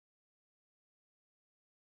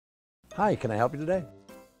Hi, can I help you today?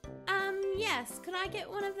 Yes. Could I get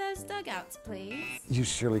one of those dugouts, please? You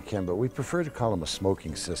surely can, but we prefer to call them a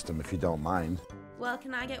smoking system if you don't mind. Well,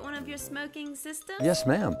 can I get one of your smoking systems? Yes,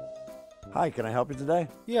 ma'am. Hi, can I help you today?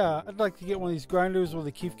 Yeah, I'd like to get one of these grinders with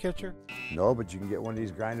a keef catcher. No, but you can get one of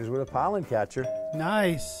these grinders with a pollen catcher.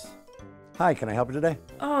 Nice. Hi, can I help you today?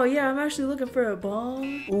 Oh, yeah, I'm actually looking for a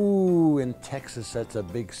bong. Ooh, in Texas, that's a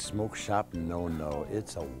big smoke shop no-no.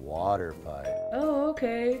 It's a water pipe. Oh,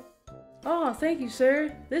 okay. Oh, thank you,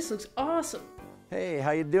 sir. This looks awesome. Hey,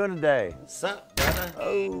 how you doing today? What's up, brother?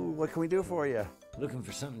 Oh, what can we do for you? Looking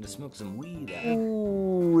for something to smoke some weed out.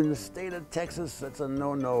 Ooh, in the state of Texas, that's a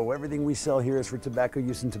no-no. Everything we sell here is for tobacco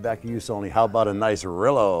use and tobacco use only. How about a nice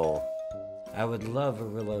Rillo? I would love a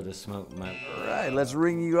Rillo to smoke my... All right, let's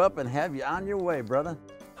ring you up and have you on your way, brother.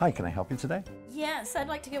 Hi, can I help you today? Yes, I'd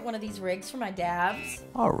like to get one of these rigs for my dabs.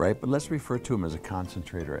 All right, but let's refer to them as a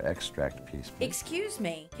concentrate or extract piece, please. Excuse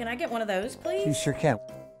me, can I get one of those, please? You sure can.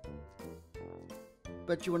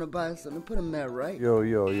 Bet you want to buy something, put them there, right?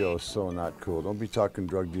 Yo, so not cool. Don't be talking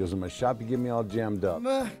drug deals in my shop. You get me all jammed up.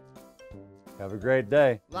 Have a great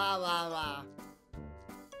day. La, la, la.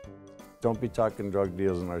 Don't be talking drug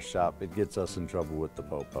deals in our shop. It gets us in trouble with the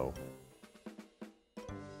popo.